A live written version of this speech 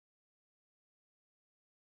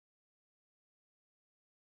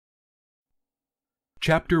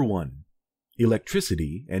Chapter 1: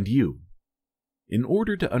 Electricity and You. In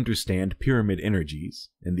order to understand pyramid energies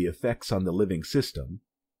and the effects on the living system,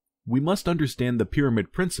 we must understand the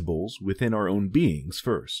pyramid principles within our own beings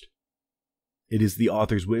first. It is the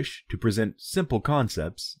author's wish to present simple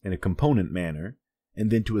concepts in a component manner, and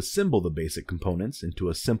then to assemble the basic components into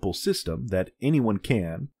a simple system that anyone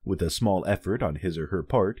can, with a small effort on his or her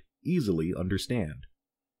part, easily understand.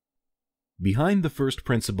 Behind the first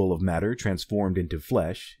principle of matter transformed into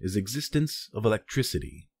flesh is existence of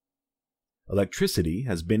electricity. Electricity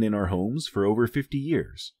has been in our homes for over 50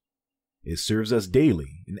 years. It serves us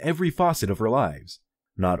daily in every facet of our lives,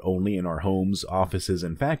 not only in our homes, offices,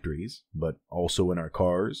 and factories, but also in our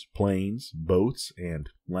cars, planes, boats, and,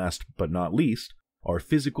 last but not least, our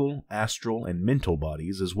physical, astral, and mental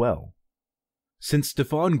bodies as well. Since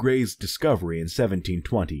Stefan Gray's discovery in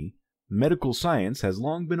 1720, medical science has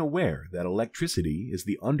long been aware that electricity is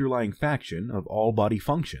the underlying faction of all body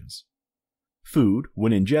functions. Food,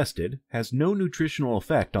 when ingested, has no nutritional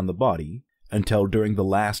effect on the body until during the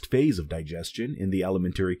last phase of digestion in the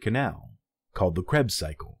alimentary canal, called the Krebs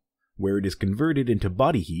cycle, where it is converted into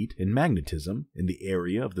body heat and magnetism in the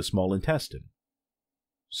area of the small intestine.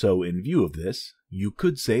 So, in view of this, you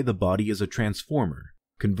could say the body is a transformer,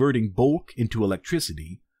 converting bulk into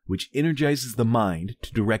electricity, which energizes the mind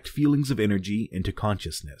to direct feelings of energy into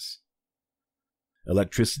consciousness.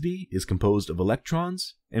 Electricity is composed of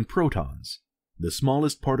electrons and protons, the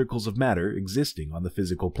smallest particles of matter existing on the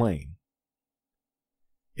physical plane.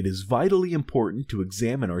 It is vitally important to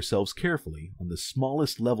examine ourselves carefully on the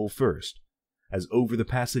smallest level first, as over the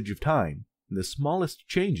passage of time, the smallest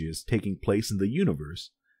changes taking place in the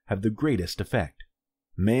universe have the greatest effect.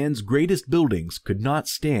 Man's greatest buildings could not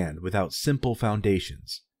stand without simple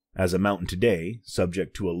foundations, as a mountain today,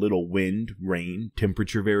 subject to a little wind, rain,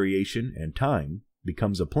 temperature variation, and time,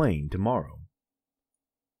 becomes a plain tomorrow.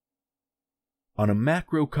 On a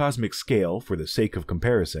macrocosmic scale, for the sake of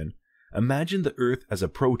comparison, imagine the Earth as a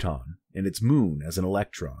proton and its moon as an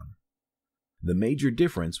electron. The major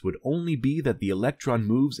difference would only be that the electron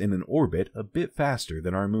moves in an orbit a bit faster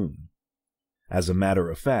than our moon. As a matter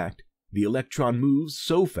of fact, the electron moves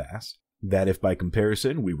so fast that if by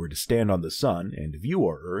comparison we were to stand on the sun and view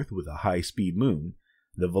our Earth with a high-speed moon,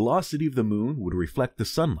 the velocity of the moon would reflect the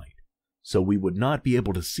sunlight, so we would not be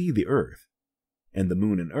able to see the Earth, and the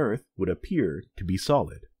moon and Earth would appear to be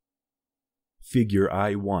solid. Figure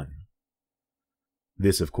I-1.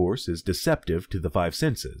 This, of course, is deceptive to the five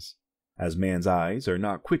senses, as man's eyes are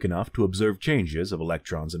not quick enough to observe changes of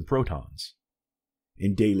electrons and protons.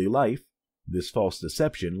 In daily life, this false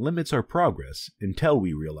deception limits our progress until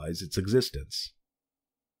we realize its existence.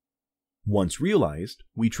 Once realized,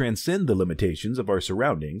 we transcend the limitations of our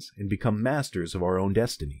surroundings and become masters of our own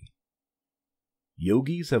destiny.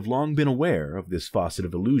 Yogis have long been aware of this facet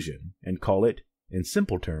of illusion and call it, in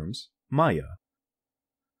simple terms, Maya.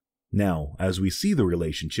 Now, as we see the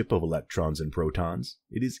relationship of electrons and protons,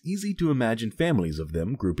 it is easy to imagine families of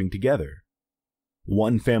them grouping together.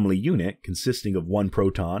 One family unit consisting of one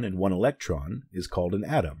proton and one electron is called an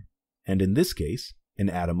atom, and in this case, an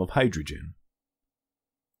atom of hydrogen.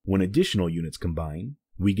 When additional units combine,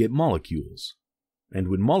 we get molecules, and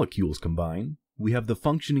when molecules combine, we have the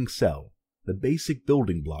functioning cell, the basic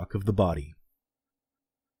building block of the body.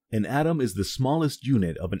 An atom is the smallest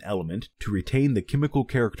unit of an element to retain the chemical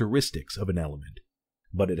characteristics of an element,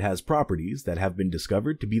 but it has properties that have been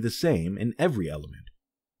discovered to be the same in every element,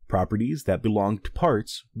 properties that belong to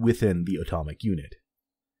parts within the atomic unit.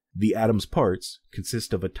 The atom's parts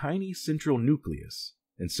consist of a tiny central nucleus,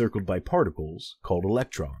 encircled by particles called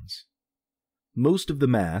electrons. Most of the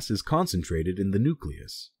mass is concentrated in the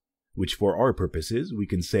nucleus, which for our purposes we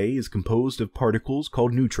can say is composed of particles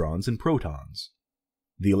called neutrons and protons.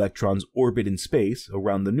 The electrons orbit in space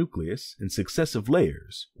around the nucleus in successive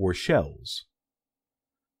layers, or shells.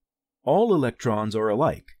 All electrons are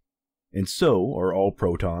alike, and so are all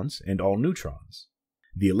protons and all neutrons.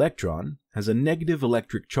 The electron has a negative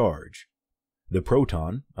electric charge, the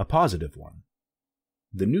proton a positive one.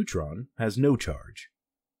 The neutron has no charge.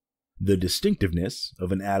 The distinctiveness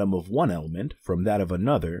of an atom of one element from that of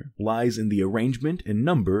another lies in the arrangement and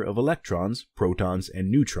number of electrons, protons, and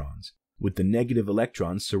neutrons, with the negative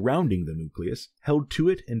electrons surrounding the nucleus held to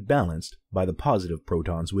it and balanced by the positive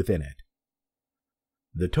protons within it.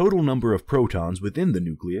 The total number of protons within the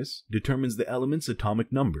nucleus determines the element's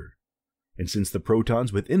atomic number, and since the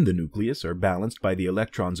protons within the nucleus are balanced by the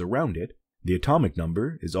electrons around it, the atomic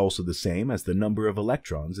number is also the same as the number of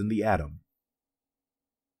electrons in the atom.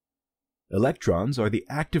 Electrons are the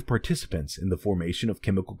active participants in the formation of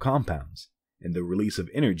chemical compounds and the release of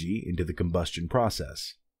energy into the combustion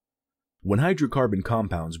process. When hydrocarbon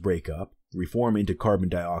compounds break up, reform into carbon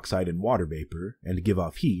dioxide and water vapor, and give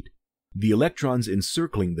off heat, the electrons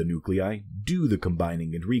encircling the nuclei do the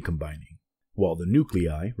combining and recombining, while the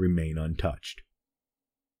nuclei remain untouched.